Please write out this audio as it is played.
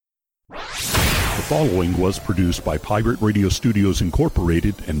following was produced by Pirate Radio Studios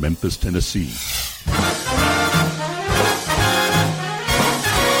Incorporated in Memphis, Tennessee.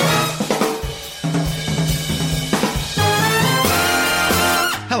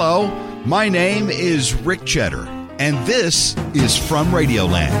 Hello, my name is Rick Cheddar, and this is From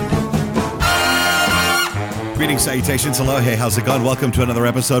Radioland. Greetings, salutations, hello, hey, how's it going? Welcome to another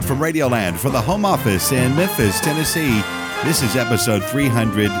episode from Radioland from the home office in Memphis, Tennessee. This is episode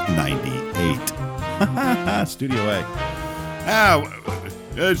 398. Studio A.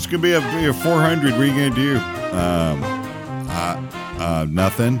 It's going to be a 400. What are you going to do?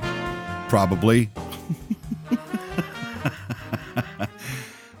 Nothing, probably.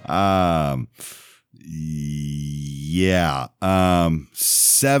 Yeah.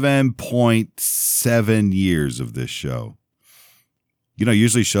 7.7 years of this show. You know,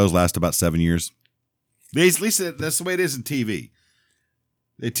 usually shows last about 7 years. At least that's the way it is in TV.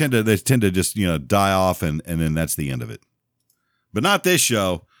 They tend to just, die off and then that's the end of it. But not this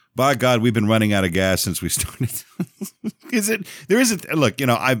show. By God, we've been running out of gas since we started. Look,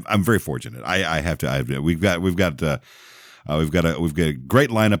 I'm very fortunate. We've got a great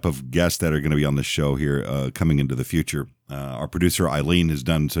lineup of guests that are going to be on the show here coming into the future. Our producer Eileen has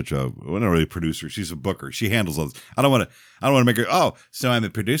done not really a producer. She's a booker. She handles all this. I don't want to make her. Oh, so I'm a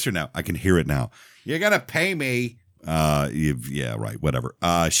producer now. I can hear it now. You're gonna pay me. Yeah, right. Whatever.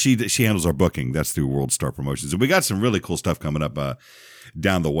 She handles our booking. That's through World Star Promotions, and we got some really cool stuff coming up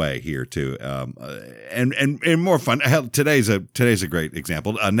down the way here too. And more fun. Hell, today's a great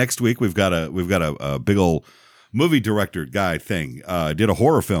example. Next week we've got a big old movie director guy thing. Did a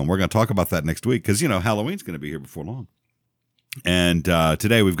horror film. We're going to talk about that next week because Halloween's going to be here before long. And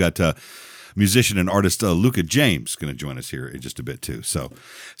today we've got musician and artist Luca James going to join us here in just a bit too. So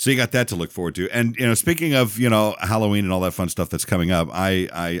you got that to look forward to. And speaking of Halloween and all that fun stuff that's coming up,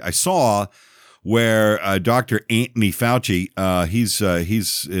 I saw where Dr. Anthony Fauci, he's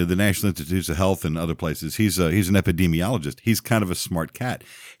the National Institutes of Health and other places. He's an epidemiologist. He's kind of a smart cat.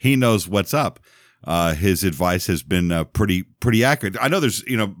 He knows what's up. His advice has been pretty accurate. I know there's,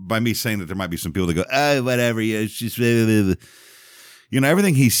 by me saying that there might be some people that go, oh, whatever, it's just,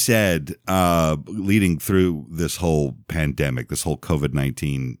 everything he said leading through this whole pandemic, this whole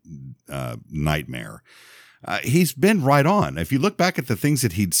COVID-19 nightmare, he's been right on. If you look back at the things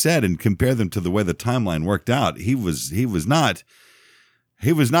that he'd said and compare them to the way the timeline worked out, he was not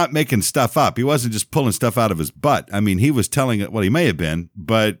making stuff up. He wasn't just pulling stuff out of his butt. I mean, he was telling it. Well, he may have been,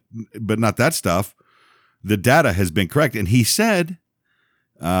 but not that stuff. The data has been correct. And he said,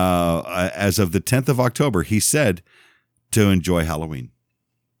 as of the 10th of October, he said to enjoy Halloween.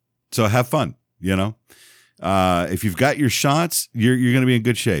 So have fun, If you've got your shots, you're going to be in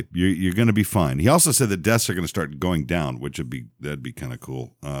good shape. You're going to be fine. He also said that deaths are going to start going down, that'd be kind of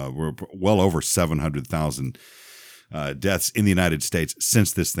cool. We're well over 700,000 deaths in the United States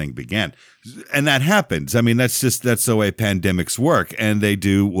since this thing began. And that happens. I mean, that's the way pandemics work. And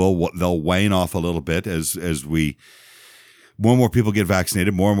they'll wane off a little bit as more and more people get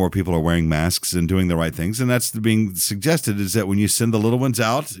vaccinated, more and more people are wearing masks and doing the right things. And that's being suggested is that when you send the little ones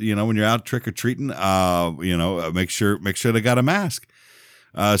out, when you're out trick or treating, make sure they got a mask.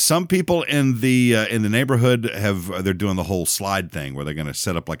 Some people in the neighborhood they're doing the whole slide thing where they're going to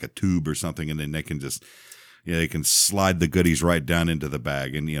set up like a tube or something and then they can just, they can slide the goodies right down into the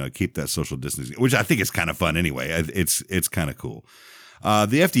bag and, keep that social distancing, which I think is kind of fun anyway. It's kind of cool.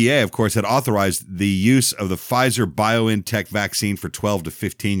 The FDA, of course, had authorized the use of the Pfizer-BioNTech vaccine for 12 to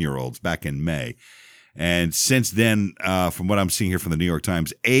 15-year-olds back in May. And since then, from what I'm seeing here from the New York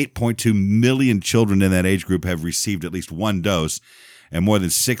Times, 8.2 million children in that age group have received at least one dose, and more than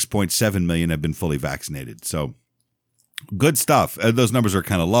 6.7 million have been fully vaccinated. So good stuff. Those numbers are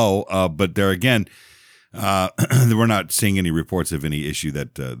kind of low, but there again, we're not seeing any reports of any issue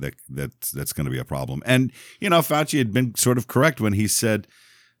that's going to be a problem. And Fauci had been sort of correct when he said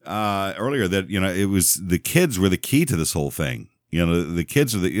earlier that it was the kids were the key to this whole thing. The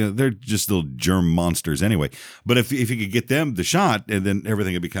kids are they're just little germ monsters anyway. But if you could get them the shot, and then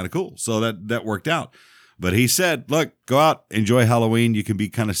everything would be kind of cool. So that worked out. But he said, look, go out, enjoy Halloween. You can be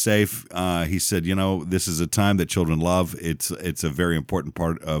kind of safe. He said, this is a time that children love. It's a very important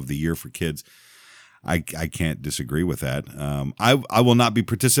part of the year for kids. I can't disagree with that. I will not be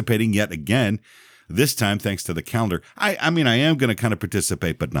participating yet again this time, thanks to the calendar. I am going to kind of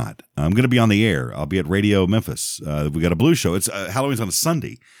participate, but not. I'm going to be on the air. I'll be at Radio Memphis. We got a blues show. It's Halloween's on a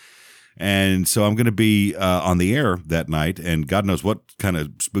Sunday. And so I'm going to be on the air that night, and God knows what kind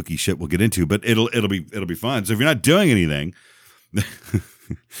of spooky shit we'll get into, but it'll be fun. So if you're not doing anything,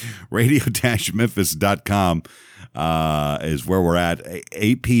 radio-memphis.com. is where we're at,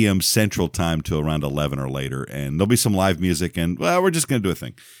 8 p.m. Central Time to around 11 or later. And there'll be some live music, and well, we're just going to do a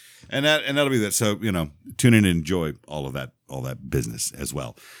thing. And that'll be that. So, tune in and enjoy all that business as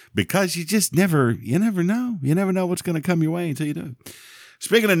well, because you never know. You never know what's going to come your way until you do.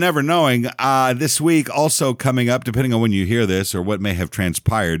 Speaking of never knowing, this week also coming up, depending on when you hear this or what may have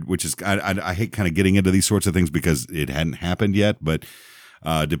transpired, which is, I hate kind of getting into these sorts of things because it hadn't happened yet, but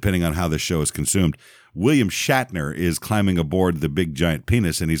depending on how the show is consumed, William Shatner is climbing aboard the big giant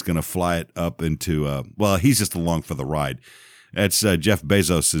penis, and he's going to fly it up into, he's just along for the ride. That's Jeff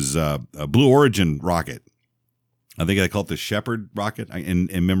Bezos' Blue Origin rocket. I think they call it the Shepard rocket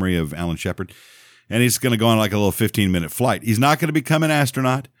in memory of Alan Shepard. And he's going to go on like a little 15-minute flight. He's not going to become an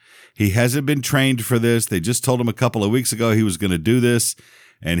astronaut. He hasn't been trained for this. They just told him a couple of weeks ago he was going to do this,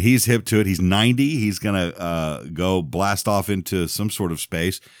 and he's hip to it. He's 90. He's going to go blast off into some sort of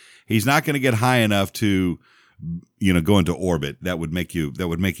space. He's not going to get high enough to, go into orbit. That would make you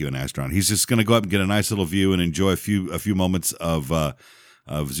an astronaut. He's just going to go up and get a nice little view and enjoy a few moments of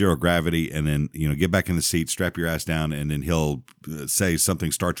zero gravity, and then get back in the seat, strap your ass down, and then he'll say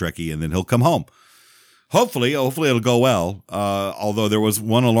something Star Trek-y, and then he'll come home. Hopefully it'll go well. Although there was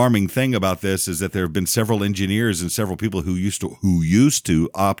one alarming thing about this is that there have been several engineers and several people who used to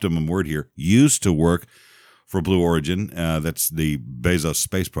optimum word here, used to work for Blue Origin. That's the Bezos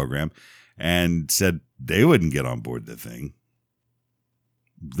space program, and said they wouldn't get on board the thing.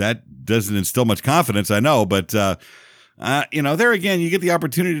 That doesn't instill much confidence, I know, but there again, you get the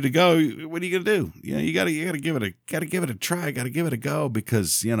opportunity to go. What are you gonna do? You gotta give it a try. Gotta give it a go,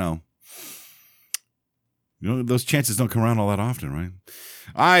 because those chances don't come around all that often, right?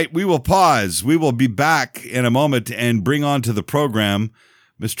 All right, we will pause. We will be back in a moment and bring on to the program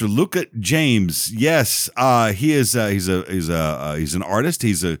Mr. Luca James. Yes, he is. He's an artist.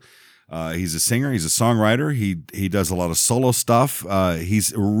 He's a singer. He's a songwriter. He does a lot of solo stuff.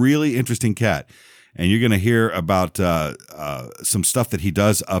 He's a really interesting cat, and you're going to hear about some stuff that he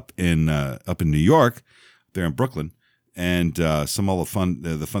does up in New York, there in Brooklyn. And all the fun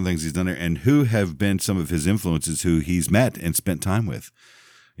things he's done there, and who have been some of his influences who he's met and spent time with.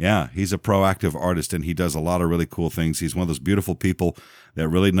 Yeah, he's a proactive artist, and he does a lot of really cool things. He's one of those beautiful people that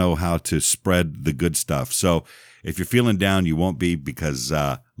really know how to spread the good stuff. So if you're feeling down, you won't be, because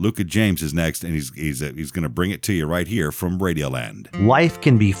Luca James is next, and he's going to bring it to you right here from Radioland. Life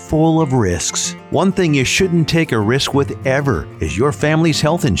can be full of risks. One thing you shouldn't take a risk with ever is your family's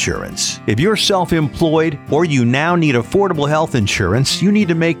health insurance. If you're self-employed or you now need affordable health insurance, you need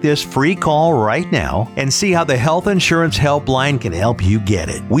to make this free call right now and see how the Health Insurance Helpline can help you get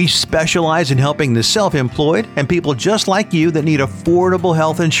it. We specialize in helping the self-employed and people just like you that need affordable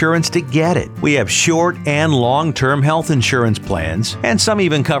health insurance to get it. We have short and long-term health insurance plans, and some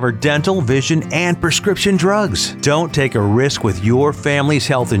even cover dental, vision, and prescription drugs. Don't take a risk with your family's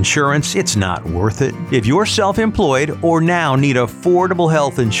health insurance. It's not worth it. If you're self-employed or now need affordable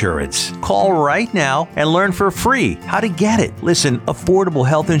health insurance, call right now and learn for free how to get it. Listen, affordable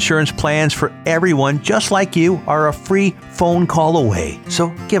health insurance plans for everyone just like you are a free phone call away.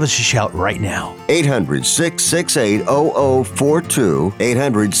 So give us a shout right now. 800-668-0042.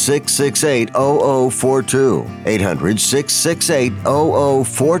 800-668-0042.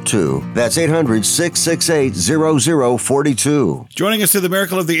 800-668-0042. That's 800-668-0042. Joining us through the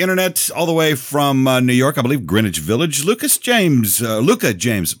miracle of the internet, all the way from New York, I believe Greenwich Village, Luca James.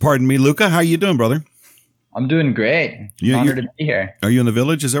 Pardon me, Luca. How are you doing, brother? I'm doing great. Honored to be here. Are you in the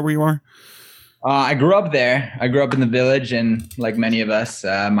village? Is that where you are? I grew up there. I grew up in the village, and like many of us,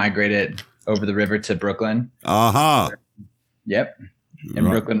 migrated over the river to Brooklyn. Aha. Yep. In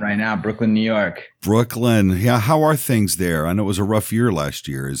Brooklyn right now, Brooklyn, New York. Brooklyn. Yeah. How are things there? I know it was a rough year last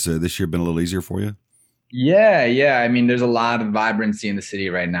year. Has this year been a little easier for you? Yeah. I mean, there's a lot of vibrancy in the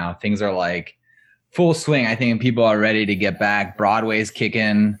city right now. Things are like full swing. I think people are ready to get back. Broadway's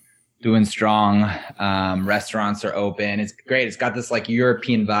kicking, doing strong. Restaurants are open. It's great. It's got this like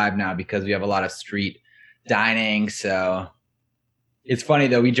European vibe now because we have a lot of street dining. So it's funny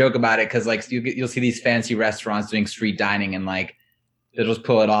though. We joke about it because like you'll see these fancy restaurants doing street dining, and like they'll just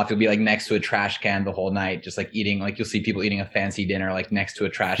pull it off. You'll be like next to a trash can the whole night, just like eating. Like you'll see people eating a fancy dinner like next to a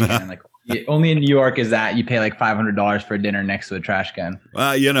trash can. Like only in New York is that you pay like $500 for a dinner next to a trash can.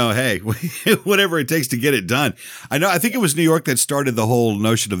 Well, hey, whatever it takes to get it done. I think it was New York that started the whole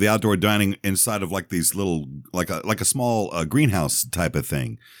notion of the outdoor dining inside of like these little, like a small greenhouse type of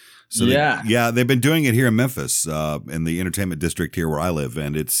thing. So they've been doing it here in Memphis, in the entertainment district here where I live,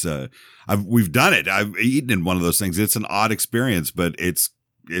 and it's we've done it. I've eaten in one of those things. It's an odd experience, but it's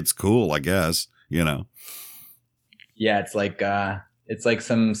cool, I guess. Yeah, it's like It's like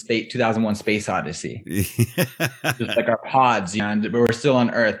some 2001 Space Odyssey. Just like our pods, but we're still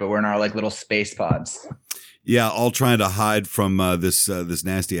on Earth, but we're in our like little space pods. Yeah, all trying to hide from this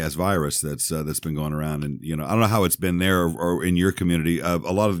nasty ass virus that's been going around, and I don't know how it's been there or in your community. A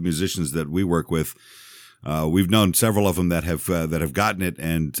lot of the musicians that we work with, we've known several of them that have gotten it,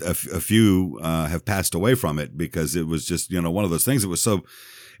 and a few have passed away from it because it was just one of those things. It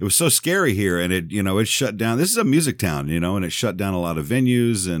was so scary here, and it shut down. This is a music town, and it shut down a lot of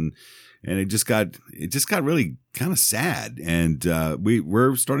venues, and it just got really kind of sad. And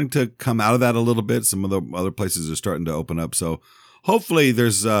we're starting to come out of that a little bit. Some of the other places are starting to open up. So hopefully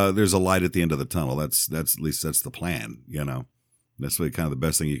there's a light at the end of the tunnel. That's at least that's the plan. That's really kind of the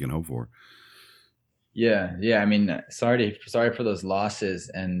best thing you can hope for. Yeah. I mean, sorry for those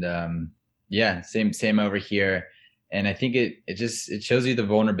losses, and same over here. And I think it shows you the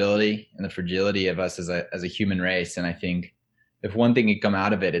vulnerability and the fragility of us as a human race. And I think if one thing could come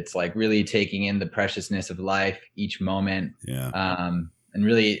out of it, it's like really taking in the preciousness of life, each moment. Yeah. And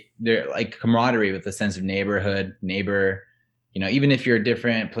really they're like camaraderie with a sense of neighbor, even if you're a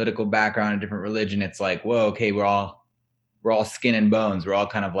different political background, a different religion, it's like, whoa, okay, we're all skin and bones. We're all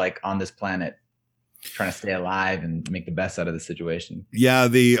kind of like on this planet trying to stay alive and make the best out of the situation. Yeah,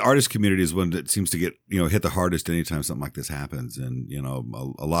 the artist community is one that seems to get hit the hardest anytime something like this happens, and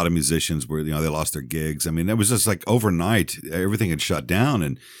a lot of musicians were they lost their gigs. I mean, it was just like overnight everything had shut down,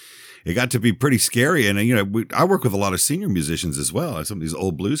 and it got to be pretty scary. And I work with a lot of senior musicians as well. Some of these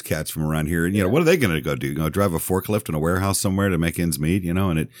old blues cats from around here, and what are they going to go do? Drive a forklift in a warehouse somewhere to make ends meet?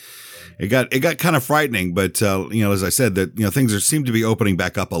 And it got kind of frightening. But as I said, that things seem to be opening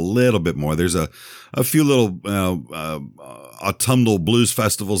back up a little bit more. There's a few little autumnal blues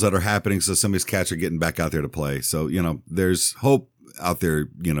festivals that are happening, so some of these cats are getting back out there to play. So there's hope out there,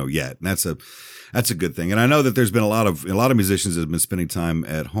 yet, and that's a good thing. And I know that there's been a lot of musicians that have been spending time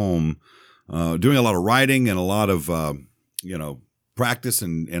at home, doing a lot of writing and a lot of, practice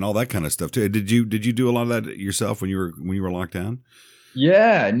and all that kind of stuff too. Did you do a lot of that yourself when you were locked down?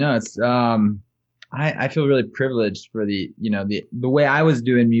 Yeah, no, it's, I feel really privileged for the way I was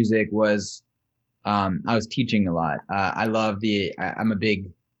doing music was, I was teaching a lot. I'm a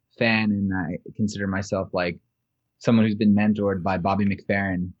big fan, and I consider myself like someone who's been mentored by Bobby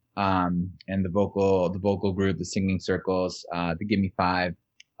McFerrin, and the vocal group, the Singing Circles, the Give Me Five,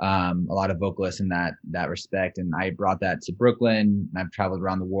 a lot of vocalists in that respect. And I brought that to Brooklyn, and I've traveled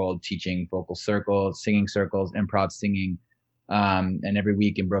around the world teaching vocal circles, singing circles, improv singing. And every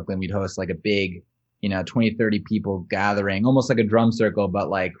week in Brooklyn, we'd host like a big, 20, 30 people gathering, almost like a drum circle, but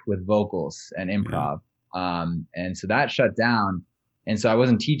like with vocals and improv. And so that shut down. And so I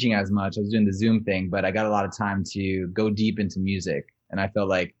wasn't teaching as much. I was doing the Zoom thing, but I got a lot of time to go deep into music. And I felt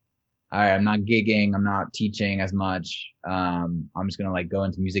like, all right, I'm not gigging, I'm not teaching as much. I'm just going to like go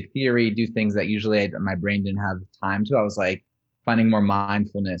into music theory, do things that usually my brain didn't have time to. I was like finding more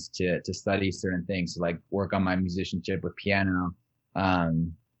mindfulness to study certain things, to like work on my musicianship with piano,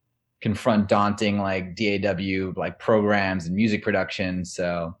 confront daunting like DAW like programs and music production.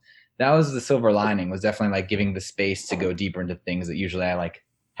 So that was the silver lining, was definitely like giving the space to go deeper into things that usually I like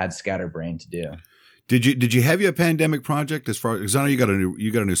had scatterbrained to do. Did you have a pandemic project as far as I know you got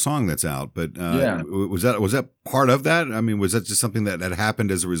a new song that's out, but was that part of that? I mean, was that just something that had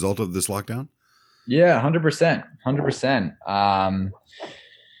happened as a result of this lockdown? Yeah, 100%.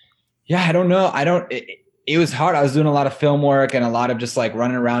 Yeah, I don't know. It was hard. I was doing a lot of film work and a lot of just like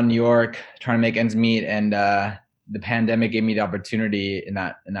running around New York trying to make ends meet, and the pandemic gave me the opportunity in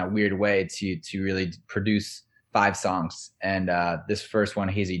that weird way to really produce 5 songs, and this first one,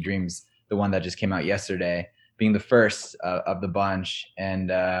 Hazy Dreams, the one that just came out yesterday, being the first of the bunch. And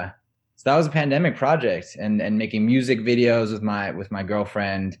so that was a pandemic project, and making music videos with my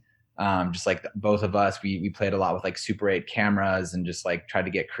girlfriend. Just like both of us, we played a lot with like Super 8 cameras and just like tried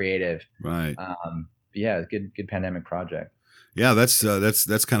to get creative. Right. Yeah, good pandemic project. Yeah, that's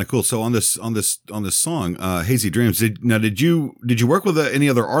kind of cool. So on this song, Hazy Dreams, did you work with any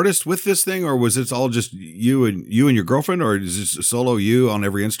other artists with this thing, or was it all just you and your girlfriend, or is this solo you on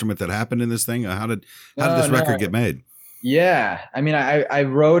every instrument that happened in this thing? How did this record get made? Yeah, I mean, I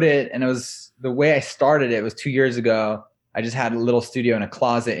wrote it, and it was the way I started. It was 2 years ago. I just had a little studio in a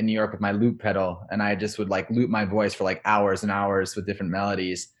closet in New York with my loop pedal, and I just would like loop my voice for like hours and hours with different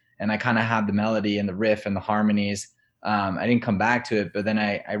melodies. And I kind of had the melody and the riff and the harmonies. I didn't come back to it, but then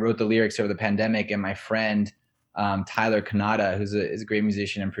I wrote the lyrics over the pandemic, and my friend, Tyler Kanata, is a great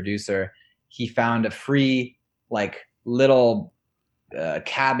musician and producer, he found a free, like little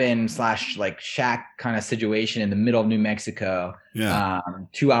cabin / like shack kind of situation in the middle of New Mexico.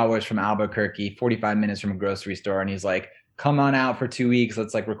 2 hours from Albuquerque, 45 minutes from a grocery store. And he's like, come on out for 2 weeks.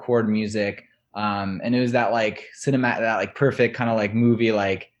 Let's like record music. And it was that like cinematic, that like perfect kind of like movie,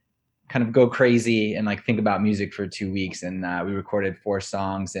 like kind of go crazy and like think about music for 2 weeks. And we recorded 4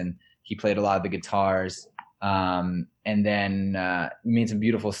 songs, and he played a lot of the guitars. And then we made some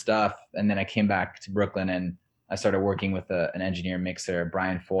beautiful stuff. And then I came back to Brooklyn, and I started working with an engineer mixer,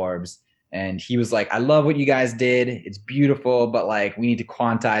 Brian Forbes. And he was like, I love what you guys did. It's beautiful, but like, we need to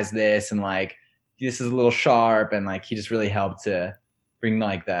quantize this. And like, this is a little sharp. And like, he just really helped to bring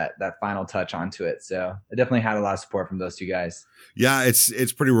like that final touch onto it. So I definitely had a lot of support from those 2 guys. Yeah,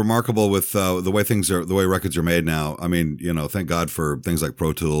 it's pretty remarkable with the way records are made now. I mean, thank God for things like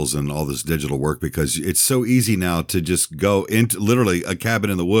Pro Tools and all this digital work, because it's so easy now to just go into literally a cabin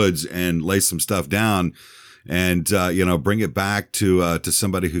in the woods and lay some stuff down, and bring it back to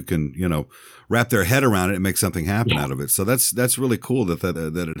somebody who can wrap their head around it and make something happen out of it. So that's really cool that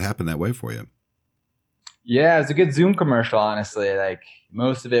it happened that way for you. Yeah, it's a good Zoom commercial, honestly. Like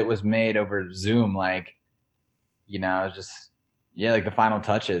most of it was made over Zoom, like just like the final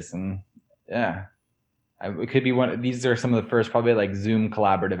touches. And yeah, it could be these are some of the first probably like Zoom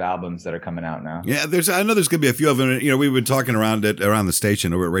collaborative albums that are coming out now. Yeah, I know there's gonna be a few of them. We've been talking around the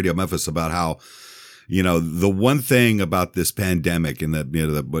station over at Radio Memphis about how the one thing about this pandemic, and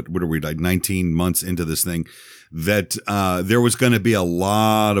that what are we, like 19 months into this thing, that there was going to be a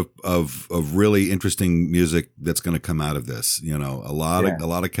lot of really interesting music that's going to come out of this. A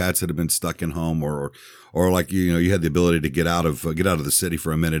lot of cats that have been stuck in home, or like you had the ability to get out of the city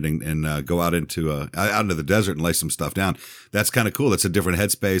for a minute and go out into the desert and lay some stuff down. That's kind of cool. That's a different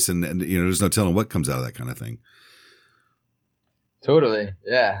headspace, and there's no telling what comes out of that kind of thing. Totally.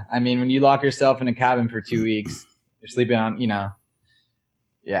 Yeah. I mean, when you lock yourself in a cabin for 2 weeks, you're sleeping on, you're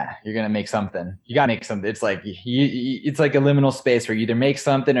going to make something. You got to make something. It's like, it's like a liminal space where you either make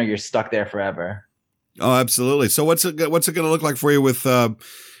something or you're stuck there forever. Oh, absolutely. So what's it going to look like for you with,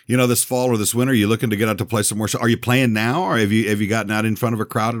 this fall or this winter? Are you looking to get out to play some more? Are you playing now, or have you gotten out in front of a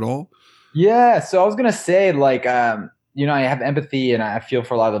crowd at all? Yeah. So I was going to say, like, I have empathy and I feel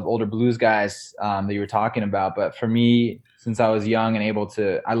for a lot of the older blues guys that you were talking about. But for me, since I was young and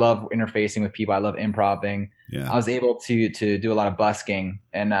I love interfacing with people. I love improvising. Yeah. I was able to do a lot of busking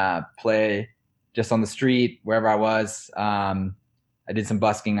and play just on the street wherever I was. I did some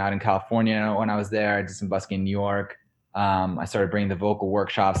busking out in California when I was there. I did some busking in New York. I started bringing the vocal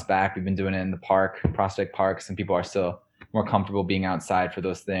workshops back. We've been doing it in the park, Prospect Park. Some people are still more comfortable being outside for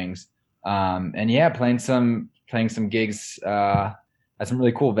those things. Playing some gigs at some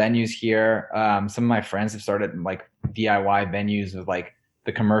really cool venues here. Some of my friends have started like DIY venues with like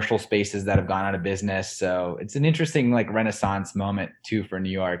the commercial spaces that have gone out of business. So it's an interesting like renaissance moment too for New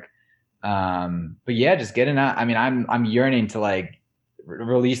York. But yeah, just getting out. I mean, I'm yearning to like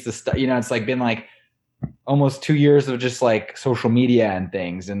release the stuff. It's like been like almost 2 years of just like social media and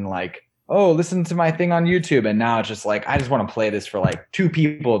things, and like, oh, listen to my thing on YouTube. And now it's just like, I just want to play this for like 2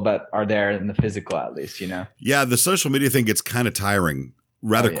 people, but are there in the physical at least, Yeah, the social media thing gets kind of tiring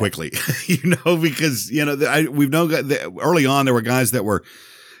rather quickly, because, we've known that early on there were guys that were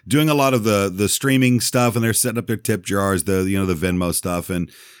doing a lot of the streaming stuff, and they're setting up their tip jars, the Venmo stuff.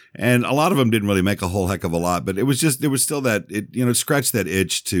 And a lot of them didn't really make a whole heck of a lot, but there was still that it scratched that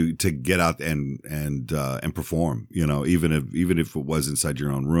itch to get out and perform, even if it was inside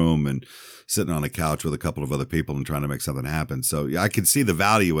your own room and sitting on a couch with a couple of other people and trying to make something happen. So yeah, I could see the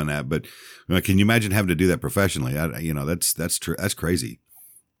value in that, but can you imagine having to do that professionally? That's true. That's crazy.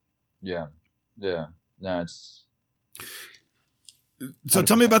 Yeah. No, it's. So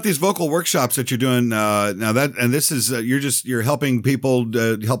tell me about these vocal workshops that you're doing now. This is you're helping people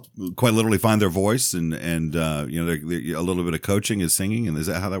help quite literally find their voice, and a little bit of coaching is singing, and is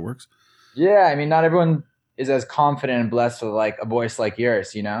that how that works? Yeah, I mean, not everyone is as confident and blessed with like a voice like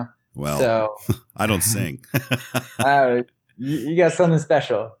yours, Well, so I don't sing. You got something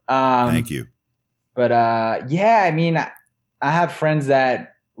special. Thank you. But I mean, I have friends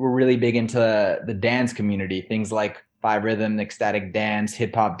that were really big into the dance community, things like 5 rhythm, ecstatic dance,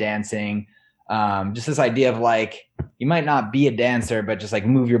 hip hop dancing. Just this idea of like, you might not be a dancer, but just like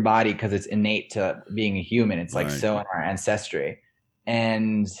move your body because it's innate to being a human. It's like so in our ancestry.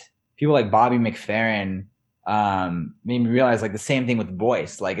 And people like Bobby McFerrin made me realize like the same thing with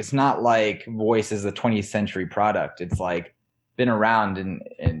voice. Like, it's not like voice is a 20th century product. It's like been around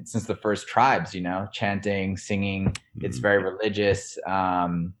and since the first tribes, chanting, singing. It's very religious.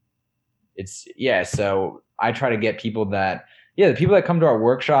 So I try to get people the people that come to our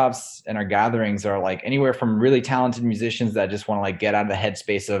workshops and our gatherings are like anywhere from really talented musicians that just want to like get out of the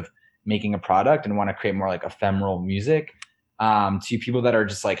headspace of making a product and want to create more like ephemeral music, to people that are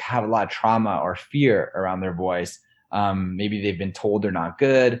just like have a lot of trauma or fear around their voice. Maybe they've been told they're not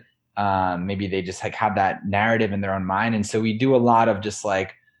good. Maybe they just like have that narrative in their own mind. And so we do a lot of just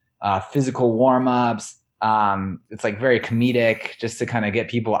like physical warm-ups. It's like very comedic, just to kind of get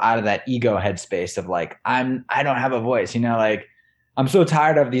people out of that ego headspace of like, I don't have a voice, like I'm so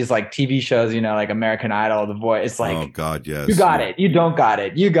tired of these like TV shows, like American Idol, The Voice. It's like, oh God, yes, you got it, you don't got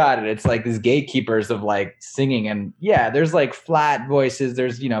it, you got it. It's like these gatekeepers of like singing, and yeah, there's like flat voices,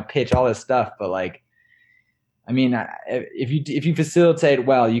 there's pitch, all this stuff, but like, I mean, if you facilitate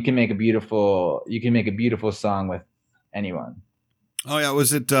well, you can make a beautiful song with anyone. Oh yeah,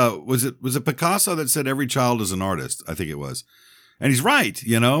 was it Picasso that said every child is an artist? I think it was, and he's right.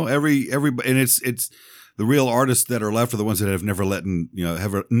 Every and it's the real artists that are left are the ones that have never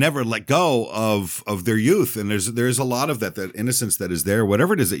never let go of their youth. And there's a lot of that innocence that is there,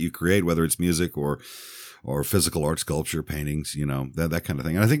 whatever it is that you create, whether it's music or physical art, sculpture, paintings, that kind of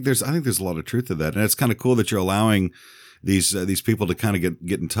thing. And I think there's a lot of truth to that, and it's kind of cool that you're allowing these people to kind of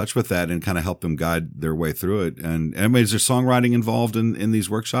get in touch with that and kind of help them guide their way through it. And I mean, is there songwriting involved in these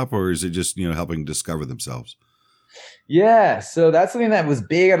workshops, or is it just, helping discover themselves? Yeah. So that's something that was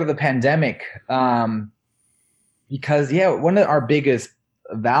big out of the pandemic. Because one of our biggest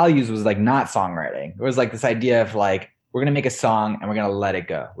values was like not songwriting. It was like this idea of like, we're going to make a song and we're going to let it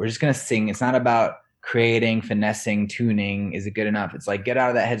go. We're just going to sing. It's not about creating, finessing, tuning. Is it good enough? It's like, get out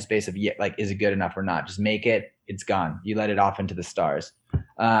of that headspace of like, is it good enough or not? Just make it. It's gone. You let it off into the stars.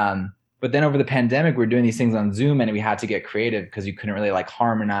 But then over the pandemic, we're doing these things on Zoom, and we had to get creative because you couldn't really like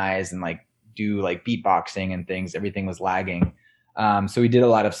harmonize and like do like beatboxing and things. Everything was lagging. So we did a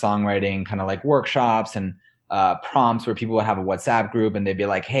lot of songwriting, kind of like workshops and prompts where people would have a WhatsApp group, and they'd be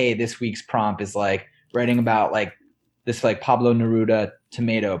like, hey, this week's prompt is like writing about like this like Pablo Neruda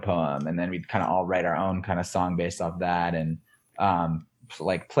tomato poem. And then we'd kind of all write our own kind of song based off that, and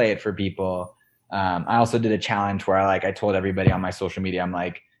like play it for people. I also did a challenge where I told everybody on my social media, I'm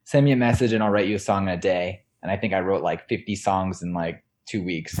like, send me a message and I'll write you a song in a day. And I think I wrote like 50 songs in like 2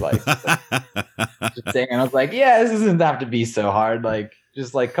 weeks. Like, just saying, and I was like, yeah, this doesn't have to be so hard. Like,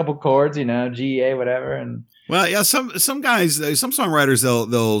 just like a couple chords, G, A, whatever. And well, yeah, some guys, some songwriters,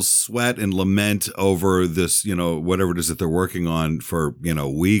 they'll sweat and lament over this, whatever it is that they're working on for,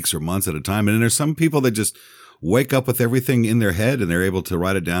 weeks or months at a time. And then there's some people that just wake up with everything in their head and they're able to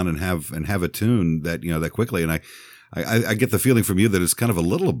write it down and have a tune that, that quickly. And I get the feeling from you that it's kind of a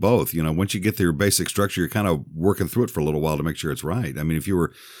little of both. Once you get to your basic structure, you're kind of working through it for a little while to make sure it's right. I mean, if you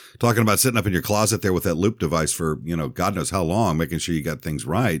were talking about sitting up in your closet there with that loop device for, God knows how long, making sure you got things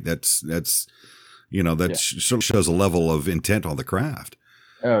right, that's shows a level of intent on the craft.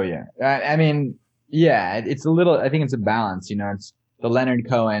 Oh yeah. I mean, yeah, it's a little, I think it's a balance, it's the Leonard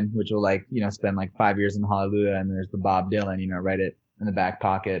Cohen, which will spend like 5 years in Hallelujah. And there's the Bob Dylan, write it in the back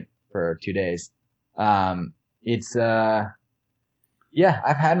pocket for 2 days. It's I've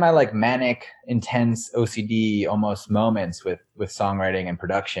had my like manic, intense OCD almost moments with songwriting and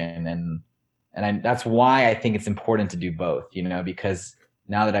production. And that's why I think it's important to do both, because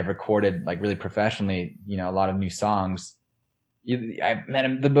now that I've recorded like really professionally, a lot of new songs, I've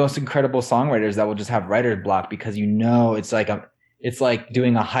met the most incredible songwriters that will just have writer's block because it's like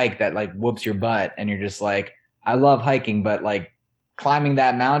doing a hike that like whoops your butt, and you're just like, I love hiking, but like climbing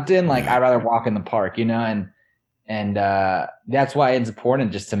that mountain, like I'd rather walk in the park, and that's why it's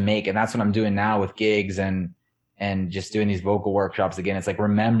important just to make, and that's what I'm doing now with gigs and just doing these vocal workshops again. It's like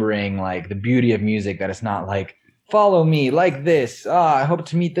remembering like the beauty of music, that it's not like, follow me like this. I hope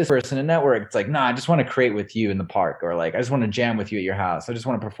to meet this person and network. It's like, nah, I just want to create with you in the park, or like, I just want to jam with you at your house. I just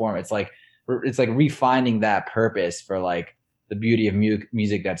want to perform. It's like refining that purpose for like the beauty of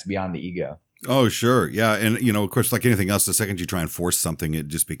music that's beyond the ego. Oh, sure. Yeah. And, of course, like anything else, the second you try and force something, it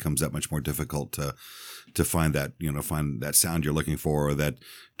just becomes that much more difficult to find that, find that sound you're looking for, or that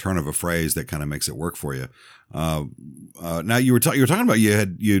turn of a phrase that kind of makes it work for you. Now you were talking about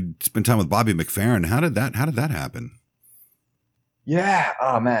you'd spent time with Bobby McFerrin. How did that happen? Yeah.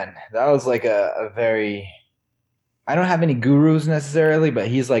 Oh man, that was like a very, I don't have any gurus necessarily, but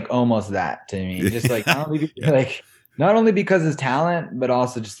he's like almost that to me. Just like, not only because of his talent, but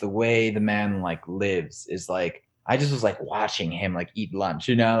also just the way the man like lives is like, I just was like watching him like eat lunch,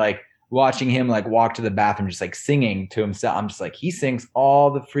 like watching him like walk to the bathroom, just like singing to himself. I'm just like, he sings all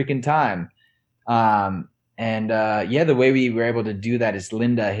the freaking time. The way we were able to do that is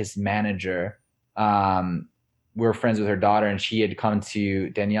Linda, his manager, we were friends with her daughter, and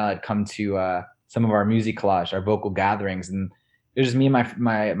Danielle had come to some of our music collage, our vocal gatherings, and it was just me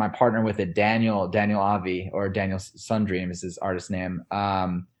and my partner with it, Daniel Avi, or Daniel Sundream is his artist name.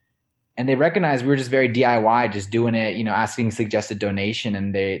 and they recognized we were just very DIY, just doing it, asking suggested donation.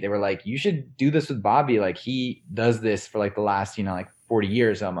 And they were like, you should do this with Bobby. Like he does this for like the last, like 40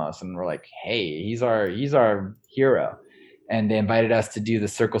 years almost. And we're like, hey, he's our hero. And they invited us to do the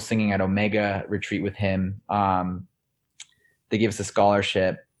circle singing at Omega retreat with him. They gave us a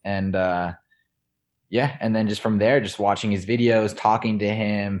scholarship, and and then just from there, just watching his videos, talking to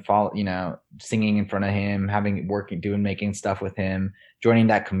him, singing in front of him, making stuff with him, joining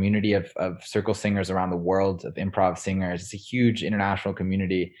that community of circle singers around the world, of improv singers. It's a huge international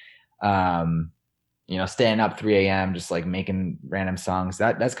community. Staying up 3 a.m. just like making random songs.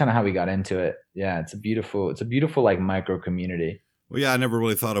 That's kind of how we got into it. Yeah, it's a beautiful like micro community. Well, yeah, I never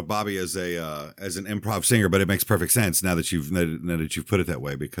really thought of Bobby as an improv singer, but it makes perfect sense now that you've put it that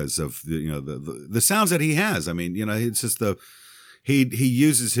way, because of the sounds that he has. I mean, it's just he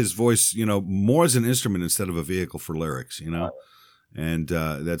uses his voice, more as an instrument instead of a vehicle for lyrics, and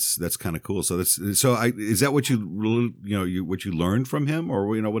that's kind of cool. So is that what what you learned from him, or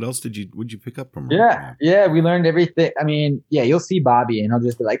what else would you pick up from him? Yeah, we learned everything. I mean, yeah, you'll see Bobby and he'll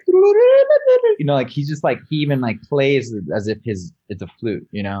just be like, like he's just like, he even like plays as if it's a flute,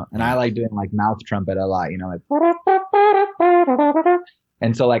 and I like doing like mouth trumpet a lot, like,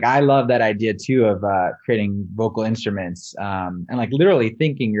 and so like I love that idea too of creating vocal instruments, and like literally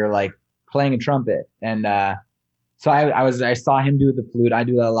thinking you're like playing a trumpet. And so I saw him do the flute. I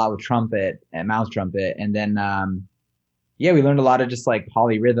do that a lot with trumpet and mouth trumpet. And then, we learned a lot of just like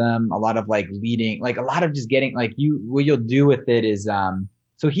polyrhythm, a lot of like leading, like a lot of just getting like what you'll do with it is,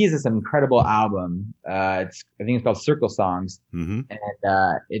 so he has this incredible album. I think it's called Circle Songs. Mm-hmm.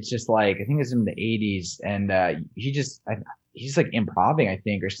 And it's just like, I think it's in the 80s. And he's just like improvising, I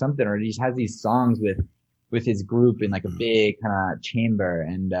think, or something, or he just has these songs with his group in like a big kind of chamber.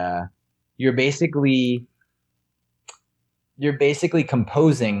 And you're basically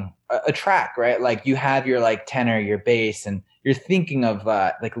composing a track, right? Like you have your like tenor, your bass, and you're thinking of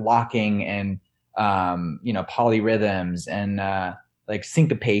like locking and polyrhythms and like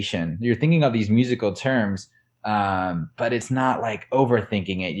syncopation. You're thinking of these musical terms, but it's not like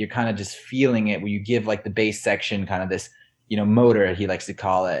overthinking it. You're kind of just feeling it, where you give like the bass section kind of this motor, he likes to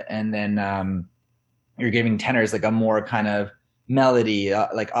call it, and then you're giving tenors like a more kind of melody,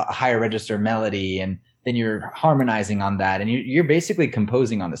 like a higher register melody, and then you're harmonizing on that, and you're basically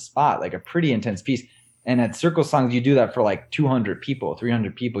composing on the spot, like a pretty intense piece. And at Circle Songs, you do that for like 200 people,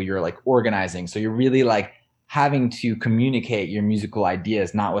 300 people. You're like organizing, so you're really like having to communicate your musical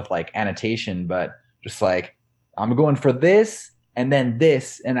ideas, not with like annotation, but just like, I'm going for this and then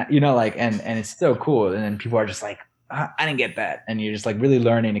this, and like, and it's so cool. And then people are just like, I didn't get that, and you're just like really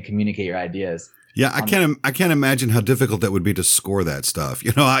learning to communicate your ideas. Yeah, I can't imagine how difficult that would be to score that stuff.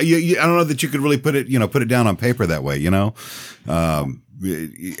 I don't know that you could really put it down on paper that way.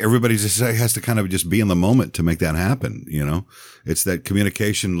 Everybody just has to kind of just be in the moment to make that happen. It's that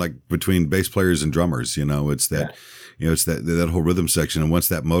communication like between bass players and drummers. It's that, it's that whole rhythm section. And once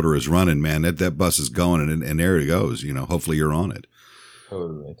that motor is running, man, that bus is going, and there it goes. Hopefully you're on it.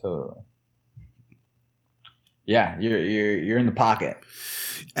 Totally. Yeah, you're in the pocket.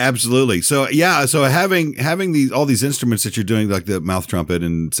 Absolutely. So so having all these instruments that you're doing, like the mouth trumpet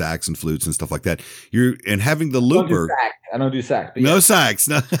and sax and flutes and stuff like that, and having the looper. I don't do sax. No sax.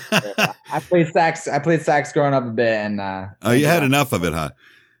 No. I played sax growing up a bit, and you had enough of it, huh?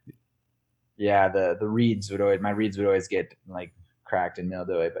 Yeah, the reeds my reeds would always get like cracked and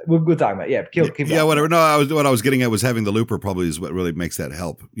mildewy, but we'll talk about it. Keep going. Whatever. No, what I was getting at was having the looper probably is what really makes that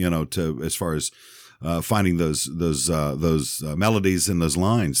help. To as far as finding those melodies and those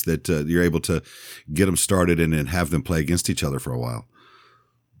lines that you're able to get them started and then have them play against each other for a while.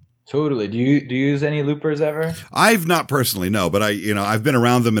 Totally. Do you use any loopers ever? I've not personally, no, but I've been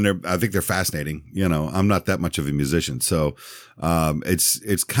around them, and I think they're fascinating. I'm not that much of a musician, so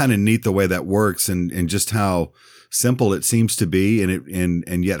it's kind of neat the way that works, and just how simple it seems to be,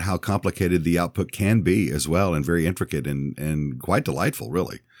 and yet how complicated the output can be as well, and very intricate and quite delightful,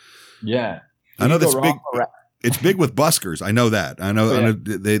 really. Yeah. I know that's big. It's big with buskers. I know that. I know.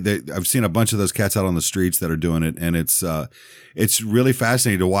 I've seen a bunch of those cats out on the streets that are doing it, and it's really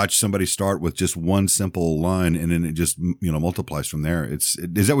fascinating to watch somebody start with just one simple line, and then it just multiplies from there. Is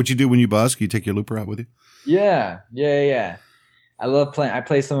that what you do when you busk? You take your looper out with you? Yeah. I love playing. I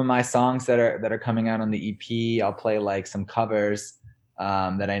play some of my songs that are coming out on the EP. I'll play like some covers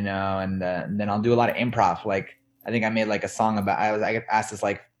that I know, and then I'll do a lot of improv. Like I think I made like a song about. I asked this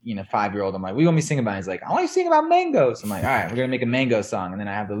like 5-year-old. I'm like, what do you want me to sing about? He's like, I want you to sing about mangoes. I'm like, all right, we're gonna make a mango song. And then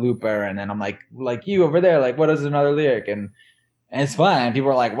I have the looper, and then I'm like you over there, like, what is another lyric? And it's fun. And people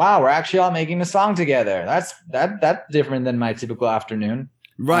are like, wow, we're actually all making a song together. That's different than my typical afternoon.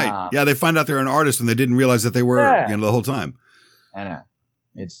 Right. Yeah. They find out they're an artist and they didn't realize that they were, the whole time. I know.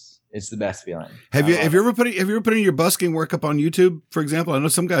 It's the best feeling. Have you ever put any of your busking work up on YouTube, for example? I know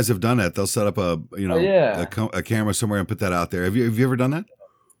some guys have done that. They'll set up a camera somewhere and put that out there. Have you ever done that?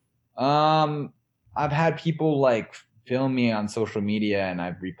 I've had people like film me on social media and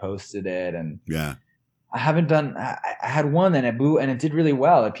I've reposted it, and I haven't done. I had one and it did really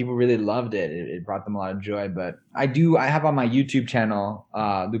well. Like, people really loved it. It brought them a lot of joy. But I have on my YouTube channel,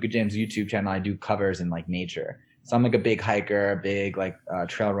 Luka James YouTube channel, I do covers in like nature. So I'm like a big hiker, big like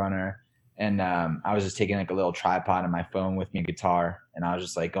trail runner, and I was just taking like a little tripod and my phone with me, a guitar, and I was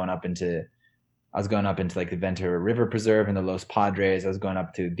just like going up into like the Ventura River Preserve in the Los Padres. I was going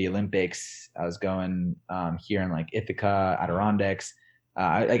up to the Olympics. I was going here in like Ithaca, Adirondacks.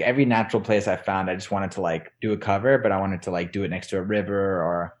 Like every natural place I found, I just wanted to like do a cover, but I wanted to like do it next to a river,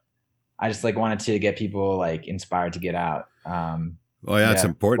 or I just like wanted to get people like inspired to get out. It's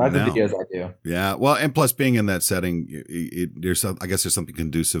important now. Lots of videos I do. Yeah. Well, and plus being in that setting, I guess there's something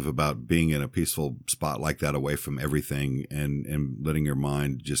conducive about being in a peaceful spot like that, away from everything, and letting your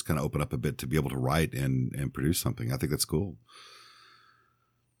mind just kind of open up a bit to be able to write and produce something. I think that's cool.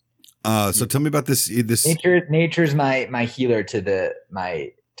 So tell me about this. Nature's my healer to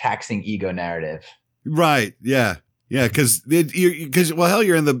my taxing ego narrative. Right. Yeah. Yeah, because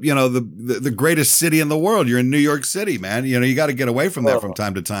you're in the greatest city in the world. You're in New York City, man. You got to get away from that from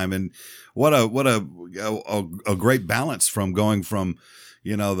time to time. And what a great balance from going from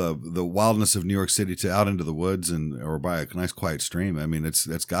the wildness of New York City to out into the woods or by a nice quiet stream. I mean,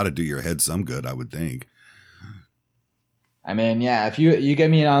 that's got to do your head some good, I would think. I mean, yeah. If you get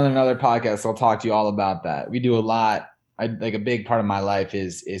me on another podcast, I'll talk to you all about that. We do a lot. Like a big part of my life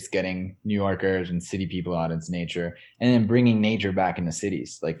is getting New Yorkers and city people out into nature, and then bringing nature back into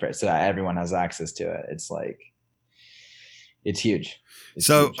cities, so that everyone has access to it. It's like, it's huge.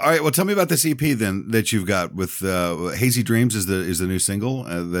 All right. Well, tell me about this EP then that you've got with Hazy Dreams is the new single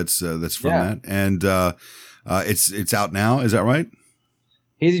that's from that, and it's out now. Is that right?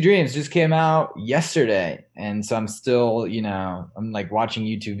 Hazy Dreams just came out yesterday, and so I'm still, I'm like watching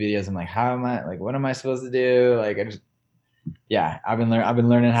YouTube videos. I'm like, what am I supposed to do? Like, I've been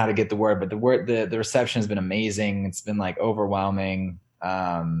learning how to get the word, but the reception has been amazing. It's been like overwhelming.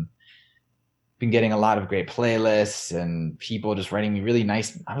 Been getting a lot of great playlists and people just writing me really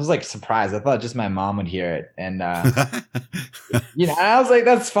nice. I was like surprised. I thought just my mom would hear it, and I was like,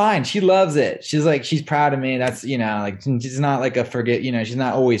 that's fine. She loves it. She's like, she's proud of me. That's like, she's not like she's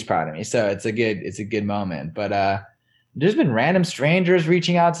not always proud of me. So it's a good moment. But there's been random strangers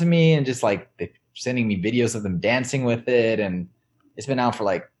reaching out to me and just like sending me videos of them dancing with it, and it's been out for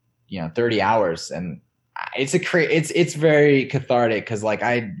like 30 hours, and it's very cathartic because like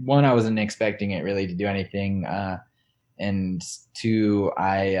I wasn't expecting it really to do anything, and two,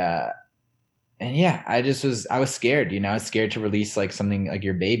 I was scared. I was scared to release like something like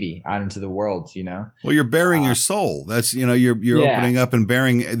your baby out into the world. Well, you're bearing your soul. That's you're opening up and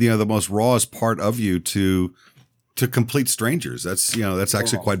bearing the most rawest part of you to complete strangers. That's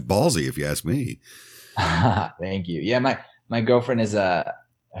actually quite ballsy, if you ask me. Thank you. Yeah, my girlfriend is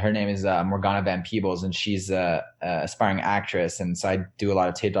her name is Morgana Van Peebles, and she's a aspiring actress, and so I do a lot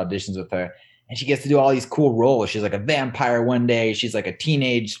of taped auditions with her, and she gets to do all these cool roles. She's like a vampire one day, she's like a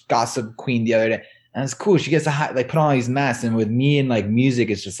teenage gossip queen the other day, and it's cool. She gets to put on all these masks, and with me and like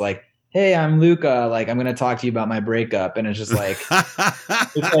music, it's just like, hey, I'm Luka. Like, I'm going to talk to you about my breakup. And it's just like,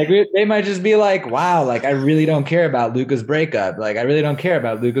 they might just be like, wow, like, I really don't care about Luka's breakup. Like, I really don't care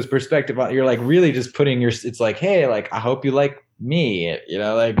about Luka's perspective. You're like really just putting it's like, hey, like, I hope you like me,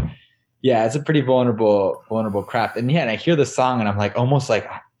 like, yeah, it's a pretty vulnerable craft. And yeah, and I hear the song and I'm like, almost like,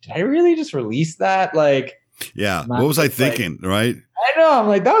 did I really just release that? Like, yeah. What was I thinking? Like, right. I know. I'm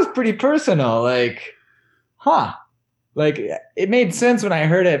like, that was pretty personal. Like, like it made sense when I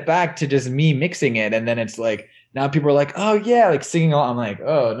heard it back to just me mixing it. And then it's like, now people are like, oh yeah, like singing along. I'm like,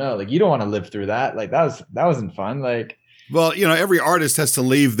 oh no, like you don't want to live through that. Like that wasn't fun. Like, well, every artist has to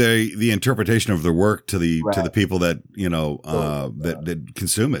leave the interpretation of their work to the people that, that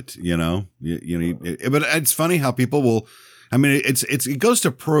consume it, but it's funny how people will, I mean, it goes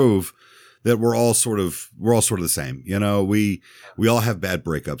to prove that we're all sort of the same. We all have bad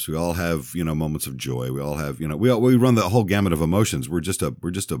breakups. We all have, moments of joy. We all have, we run the whole gamut of emotions. We're just a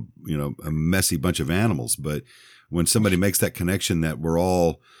a messy bunch of animals. But when somebody makes that connection that we're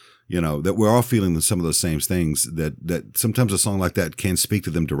all, that we're all feeling some of those same things, that sometimes a song like that can speak to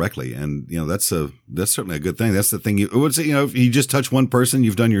them directly. And, that's certainly a good thing. That's the thing I would say, if you just touch one person,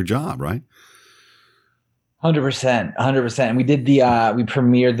 you've done your job, right? 100%. And we did we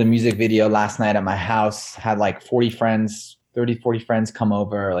premiered the music video last night at my house, had like 40 friends 30, 40 friends come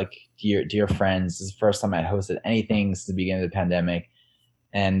over, like dear friends. This is the first time I hosted anything since the beginning of the pandemic.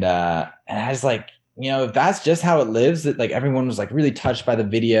 And I was like, if that's just how it lives, that like everyone was like really touched by the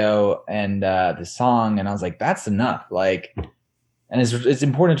video and the song. And I was like, that's enough. Like, and it's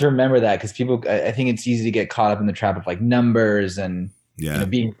important to remember that, because people, I think it's easy to get caught up in the trap of like numbers and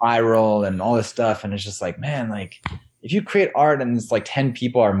being viral and all this stuff. And it's just like, man, like if you create art and it's like 10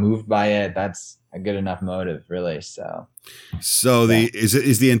 people are moved by it, that's a good enough motive, really. So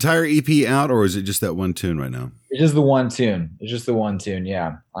is the entire EP out, or is it just that one tune right now? It's just the one tune.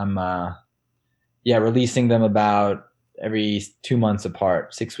 Yeah. I'm releasing them about every 2 months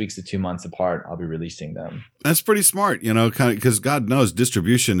apart, 6 weeks to 2 months apart. I'll be releasing them. That's pretty smart, kind of, because God knows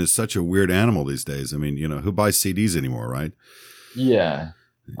distribution is such a weird animal these days. I mean, who buys CDs anymore, right? Yeah.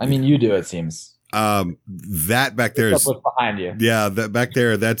 I mean, you do, it seems. That back there is behind you. Yeah, that back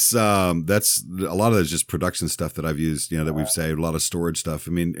there, that's a lot of that's just production stuff that I've used, that we've saved, a lot of storage stuff.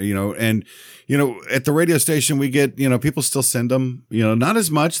 I mean, and at the radio station we get, people still send them, not as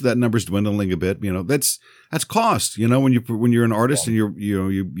much. That number's dwindling a bit. That's cost. When you're an artist and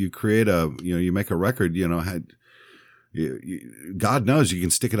you create you make a record, God knows you can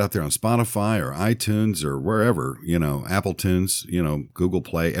stick it out there on Spotify or iTunes or wherever, Apple Tunes, Google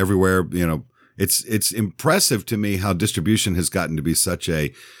Play, everywhere, It's impressive to me how distribution has gotten to be such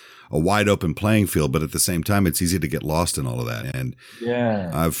a wide open playing field, but at the same time, it's easy to get lost in all of that. And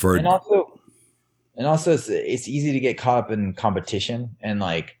I've heard, and also it's easy to get caught up in competition and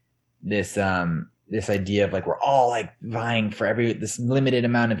like this idea of like we're all like vying for this limited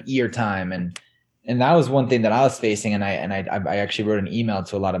amount of ear time, and that was one thing that I was facing, and I actually wrote an email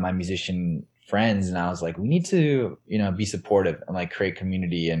to a lot of my musician friends, and I was like, we need to be supportive and like create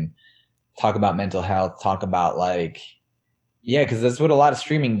community and talk about mental health, talk about because that's what a lot of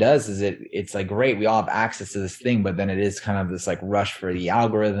streaming does. Is it's like, great, we all have access to this thing, but then it is kind of this like rush for the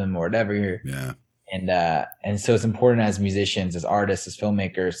algorithm or whatever. Yeah. And so it's important as musicians, as artists, as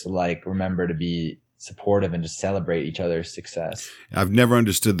filmmakers to like remember to be supportive and just celebrate each other's success. I've never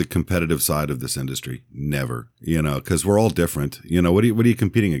understood the competitive side of this industry. Never, because we're all different. What are you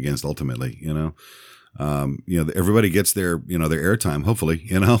competing against ultimately? Everybody gets their their airtime, hopefully,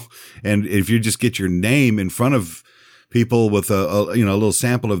 and if you just get your name in front of people with a little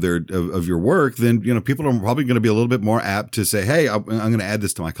sample of of your work, then, people are probably going to be a little bit more apt to say, hey, I'm going to add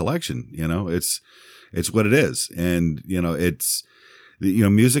this to my collection. It's what it is. And,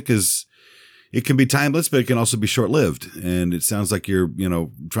 music it can be timeless, but it can also be short-lived. And it sounds like you're,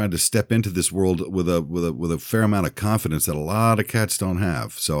 trying to step into this world with a fair amount of confidence that a lot of cats don't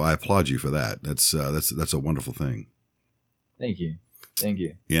have. So I applaud you for that. That's a wonderful thing. Thank you.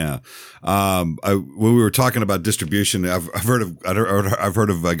 Yeah. When we were talking about distribution, I've heard of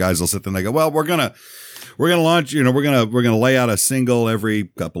guys will sit there and they go, well, we're gonna launch, we're gonna lay out a single every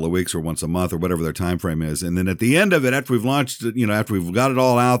couple of weeks or once a month or whatever their time frame is, and then at the end of it, after we've launched, after we've got it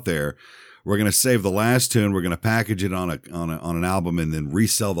all out there, we're going to save the last tune. We're going to package it on an album and then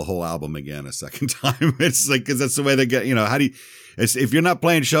resell the whole album again a second time. It's like, cause that's the way they get, if you're not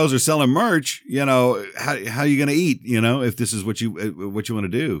playing shows or selling merch, how are you going to eat, if this is what you want to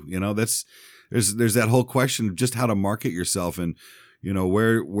do, there's that whole question of just how to market yourself and,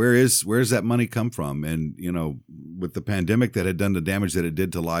 where's that money come from? And, with the pandemic that had done the damage that it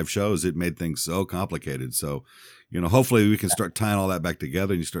did to live shows, it made things so complicated. So, hopefully we can start tying all that back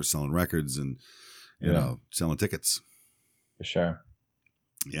together and you start selling records and, selling tickets. For sure.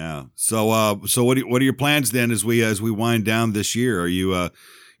 Yeah. So what are your plans then as we wind down this year? Are you,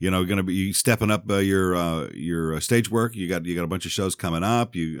 going to be stepping up your stage work? You got a bunch of shows coming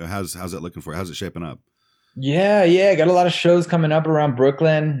up. How's that looking for you? How's it shaping up? Yeah. I got a lot of shows coming up around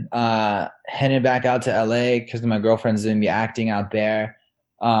Brooklyn, heading back out to LA because my girlfriend's doing the acting out there.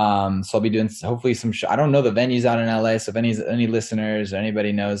 So I'll be doing hopefully some I don't know the venues out in LA. So if any listeners or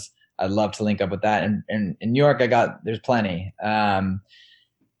anybody knows, I'd love to link up with that. And in New York, there's plenty.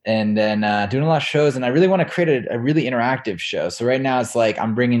 And then doing a lot of shows, and I really want to create a really interactive show. So right now it's like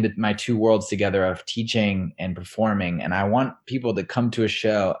I'm bringing my two worlds together of teaching and performing, and I want people to come to a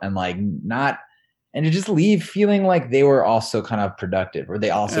show and to just leave feeling like they were also kind of productive or they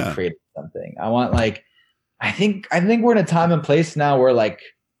also created something. I want I think we're in a time and place now where like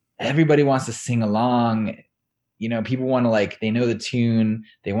everybody wants to sing along. People want to they know the tune,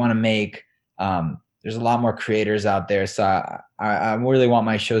 they want to make. There's a lot more creators out there, so I really want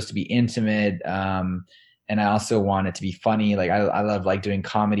my shows to be intimate, and I also want it to be funny. Like I love doing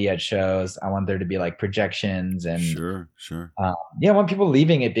comedy at shows. I want there to be projections and sure. I want people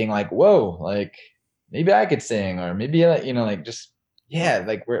leaving it being like, whoa, maybe I could sing, or maybe life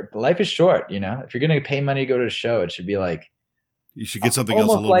is short. If you're gonna pay money to go to a show, it should be You should get something else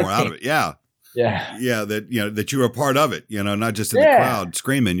a little more out of it. Yeah. Yeah. That you were a part of it, not just in the crowd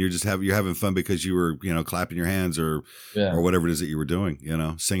screaming. You're having fun because you were, clapping your hands or whatever it is that you were doing,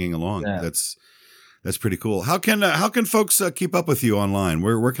 singing along. Yeah. That's pretty cool. How can folks keep up with you online?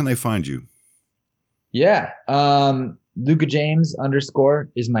 Where can they find you? Yeah. Luka James _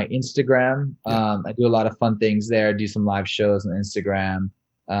 is my Instagram. I do a lot of fun things there. Do some live shows on Instagram.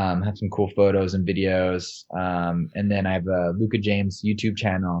 Have some cool photos and videos. And then I have a Luka James YouTube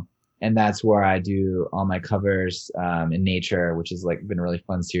channel. And that's where I do all my covers in nature, which has been a really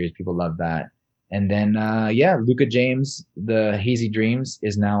fun series. People love that. And then, Luka James, The Hazy Dreams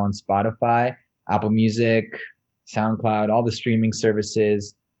is now on Spotify, Apple Music, SoundCloud, all the streaming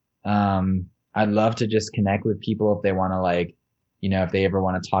services. I'd love to just connect with people if they want to if they ever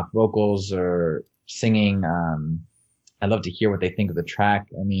want to talk vocals or singing. I'd love to hear what they think of the track.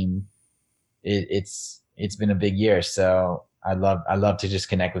 I mean, it's been a big year, so I love to just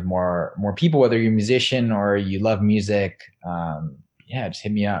connect with more people, whether you're a musician or you love music. Just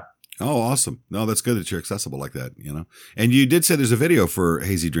hit me up. Oh, awesome. No, that's good that you're accessible like that, And you did say there's a video for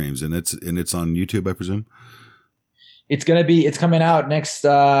Hazy Dreams and it's on YouTube, I presume. It's coming out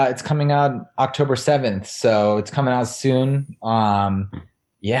it's coming out October 7th. So it's coming out soon.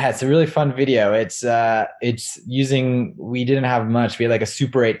 It's a really fun video. It's using, we didn't have much. We had a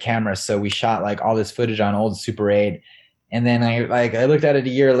Super 8 camera. So we shot all this footage on old Super 8. And then I looked at it a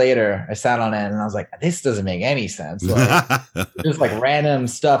year later. I sat on it and I was like, this doesn't make any sense. Just random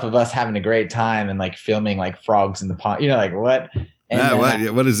stuff of us having a great time and filming frogs in the pond. What?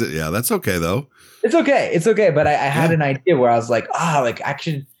 And what is it? Yeah, that's okay though. It's okay. But I had an idea where I was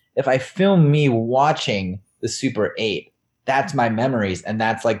actually, if I film me watching the Super 8, that's my memories. And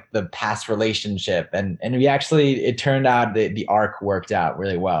that's the past relationship. And we actually, it turned out the arc worked out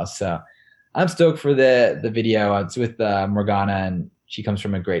really well. So I'm stoked for the video. It's with Morgana, and she comes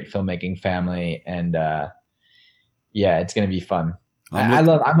from a great filmmaking family, and it's gonna be fun. I'm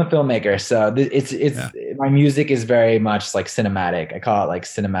a filmmaker, so my music is very much cinematic. I call it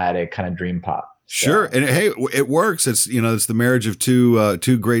cinematic kind of dream pop. So. Sure, and hey, it works. It's it's the marriage of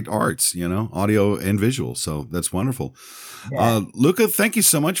two great arts, audio and visual. So that's wonderful. Yeah. Luka, thank you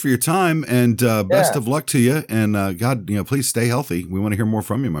so much for your time, and best of luck to you. And God, please stay healthy. We want to hear more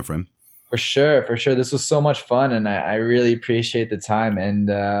from you, my friend. For sure. This was so much fun, and I really appreciate the time.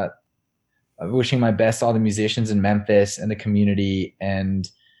 And I'm wishing my best to all the musicians in Memphis and the community, and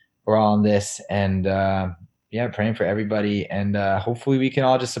we're all on this. And praying for everybody. And hopefully we can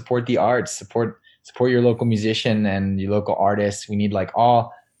all just support the arts, support your local musician and your local artists. We need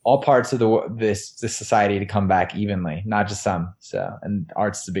all parts of this society to come back evenly, not just some. So, and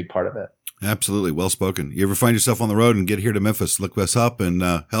arts is a big part of it. Absolutely. Well spoken. You ever find yourself on the road and get here to Memphis, look us up and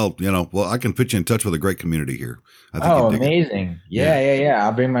help, I can put you in touch with a great community here. I think amazing. Yeah.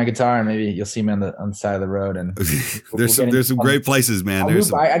 I'll bring my guitar and maybe you'll see me on the side of the road. And there's some great places, man.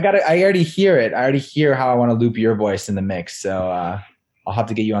 I already hear it. I already hear how I want to loop your voice in the mix. So I'll have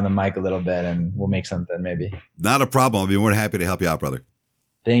to get you on the mic a little bit and we'll make something maybe. Not a problem. I'll be more than happy to help you out, brother.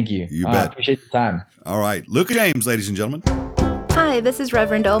 Thank you. You bet. I appreciate the time. All right. Luka James, ladies and gentlemen. Hi, this is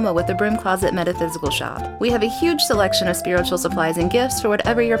Reverend Oma with the Broom Closet Metaphysical Shop. We have a huge selection of spiritual supplies and gifts for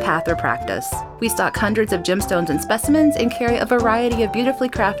whatever your path or practice. We stock hundreds of gemstones and specimens and carry a variety of beautifully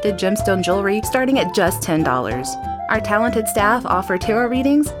crafted gemstone jewelry starting at just $10. Our talented staff offer tarot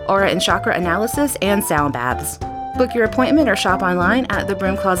readings, aura and chakra analysis, and sound baths. Book your appointment or shop online at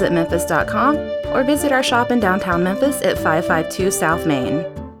thebroomclosetmemphis.com or visit our shop in downtown Memphis at 552 South Main.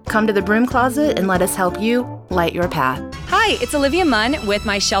 Come to the Broom Closet and let us help you light your path. Hi, it's Olivia Munn with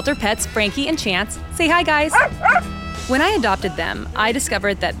my shelter pets, Frankie and Chance. Say hi, guys. When I adopted them, I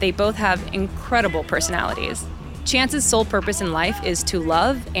discovered that they both have incredible personalities. Chance's sole purpose in life is to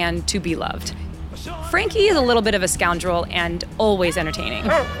love and to be loved. Frankie is a little bit of a scoundrel and always entertaining.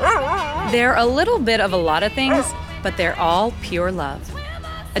 They're a little bit of a lot of things, but they're all pure love.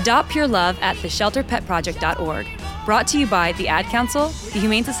 Adopt pure love at theshelterpetproject.org. Brought to you by the Ad Council, the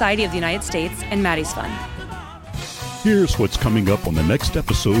Humane Society of the United States, and Maddie's Fund. Here's what's coming up on the next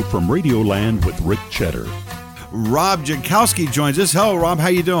episode from Radioland with Rick Cheddar. Rob Jankowski joins us. Hello, Rob. How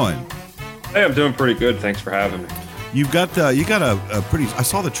you doing? Hey, I'm doing pretty good. Thanks for having me. You got a pretty. I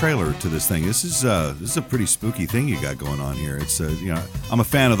saw the trailer to this thing. This is a pretty spooky thing you got going on here. It's I'm a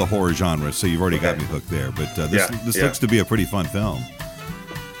fan of the horror genre, so you've already got me hooked there. But this looks to be a pretty fun film.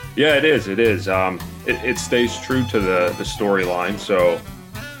 Yeah, it is. It is. It stays true to the storyline, so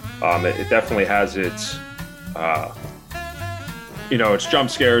it definitely has its it's jump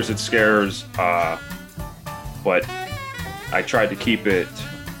scares, it scares, but I tried to keep it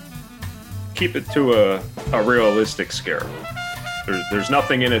to a realistic scare. There's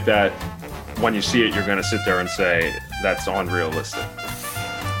nothing in it that when you see it, you're going to sit there and say that's unrealistic.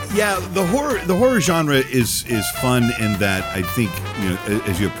 Yeah, the horror genre is fun in that I think,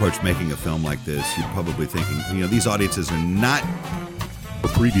 as you approach making a film like this, you're probably thinking, these audiences are not. For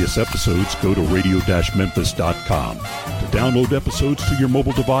previous episodes, go to radio-memphis.com. To download episodes to your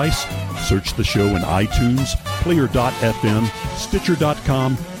mobile device, search the show in iTunes, Player.fm,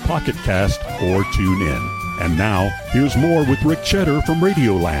 Stitcher.com, Pocket Cast, or TuneIn. And now, here's more with Rick Cheddar from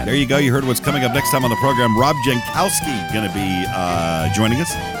Radioland. There you go. You heard what's coming up next time on the program. Rob Jankowski going to be joining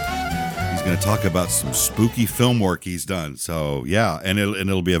us. He's going to talk about some spooky film work he's done. So, yeah, and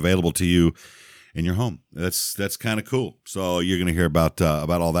it'll be available to you in your home. That's kind of cool. So you're going to hear about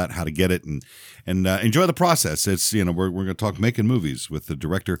all that, how to get it, and enjoy the process. It's we're going to talk making movies with the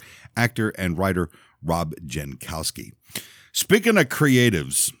director, actor, and writer Rob Jankowski. Speaking of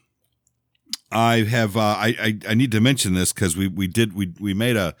creatives, I have I need to mention this because we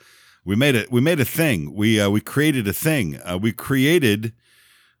made a thing. We created a thing. We created.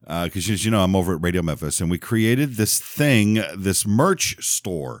 Because as you know, I'm over at Radio Memphis, and we created this thing, this merch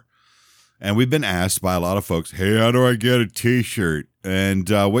store. And we've been asked by a lot of folks, hey, how do I get a T-shirt? And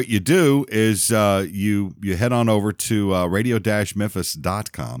what you do is you head on over to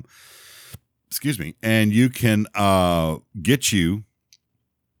radio-memphis.com, excuse me, and you can get you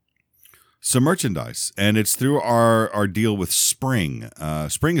some merchandise. And it's through our deal with Spring.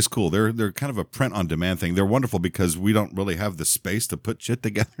 Spring is cool. They're kind of a print-on-demand thing. They're wonderful because we don't really have the space to put shit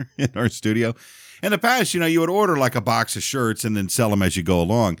together in our studio. In the past, you would order like a box of shirts and then sell them as you go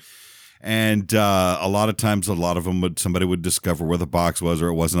along. And a lot of times, a lot of them somebody would discover where the box was, or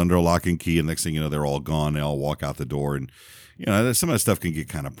it wasn't under a lock and key. And next thing you know, they're all gone. They all walk out the door. And, some of that stuff can get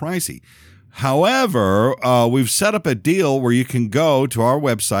kind of pricey. However, we've set up a deal where you can go to our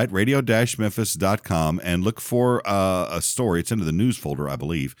website, radio-memphis.com, and look for a story. It's into the news folder, I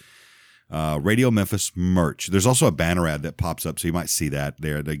believe. Radio Memphis merch. There's also a banner ad that pops up, so you might see that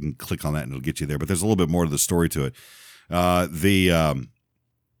there. They can click on that and it'll get you there. But there's a little bit more to the story to it.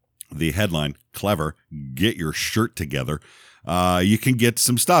 The headline, clever, get your shirt together. You can get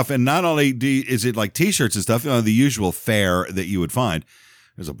some stuff. And not only is it like T-shirts and stuff, the usual fare that you would find.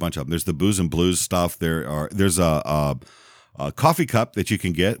 There's a bunch of them. There's the Booze and Blues stuff. There's a coffee cup that you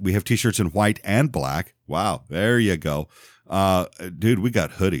can get. We have T-shirts in white and black. Wow, there you go. Dude, we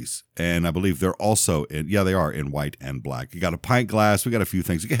got hoodies, and I believe they're also they are in white and black. You got a pint glass. We got a few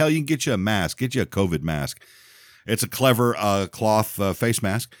things. Hell, you can get you a mask. Get you a COVID mask. It's a clever cloth face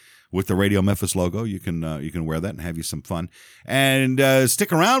mask with the Radio Memphis logo. You can wear that and have you some fun. And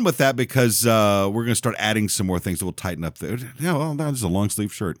stick around with that because we're going to start adding some more things that will tighten up there. That's a long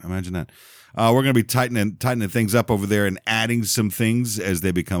sleeve shirt. Imagine that. We're going to be tightening things up over there and adding some things as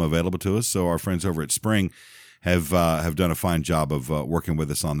they become available to us. So our friends over at Spring have done a fine job of working with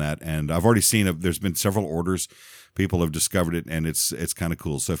us on that. And I've already seen there's been several orders. People have discovered it, and it's kind of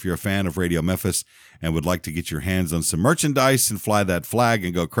cool. So if you're a fan of Radio Memphis and would like to get your hands on some merchandise and fly that flag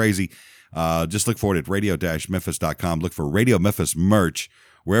and go crazy, just look for it at radio-memphis.com. Look for Radio Memphis merch,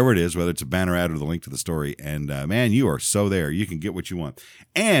 wherever it is, whether it's a banner ad or the link to the story. And man, you are so there. You can get what you want.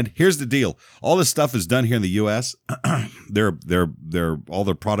 And here's the deal: all this stuff is done here in the U.S. They're all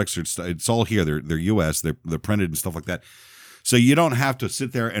their products it's all here. They're U.S. They're printed and stuff like that. So you don't have to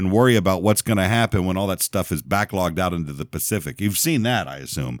sit there and worry about what's going to happen when all that stuff is backlogged out into the Pacific. You've seen that, I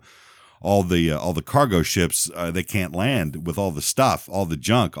assume. All the cargo ships, they can't land with all the stuff, all the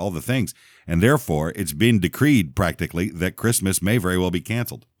junk, all the things. And therefore, it's been decreed practically that Christmas may very well be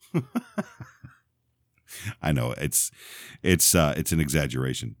canceled. I know it's an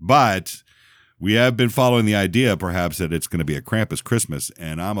exaggeration, but we have been following the idea, perhaps, that it's going to be a Krampus Christmas,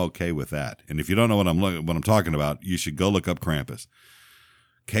 and I'm okay with that. And if you don't know what I'm talking about, you should go look up Krampus,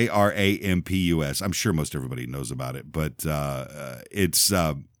 Krampus. I'm sure most everybody knows about it, but it's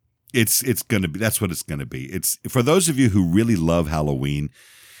going to be. That's what it's going to be. It's for those of you who really love Halloween.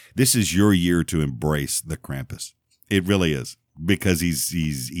 This is your year to embrace the Krampus. It really is, because he's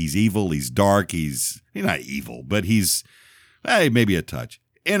evil. He's dark. He's not evil, but he's maybe a touch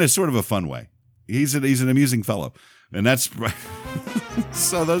in a sort of a fun way. He's an amusing fellow, and that's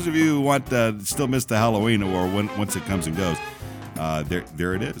so. Those of you who want still miss the Halloween or once it comes and goes,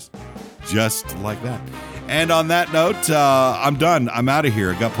 there it is, just like that. And on that note, I'm done. I'm out of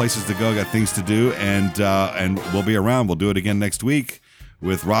here. I got places to go. I got things to do, and we'll be around. We'll do it again next week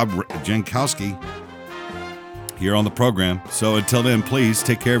with Rob Jankowski here on the program. So until then, please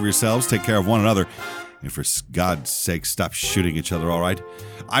take care of yourselves. Take care of one another. And for God's sake, stop shooting each other, all right?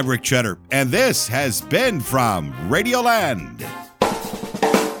 I'm Rick Cheddar, and this has been from Radioland.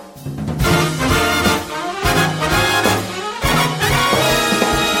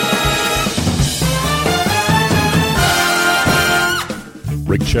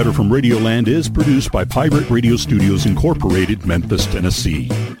 Chatter from Radioland is produced by Pirate Radio Studios Incorporated, Memphis,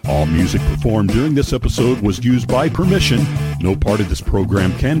 Tennessee. All music performed during this episode was used by permission. No part of this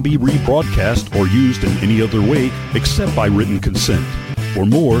program can be rebroadcast or used in any other way except by written consent. For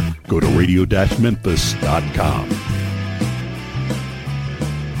more, go to radio-memphis.com.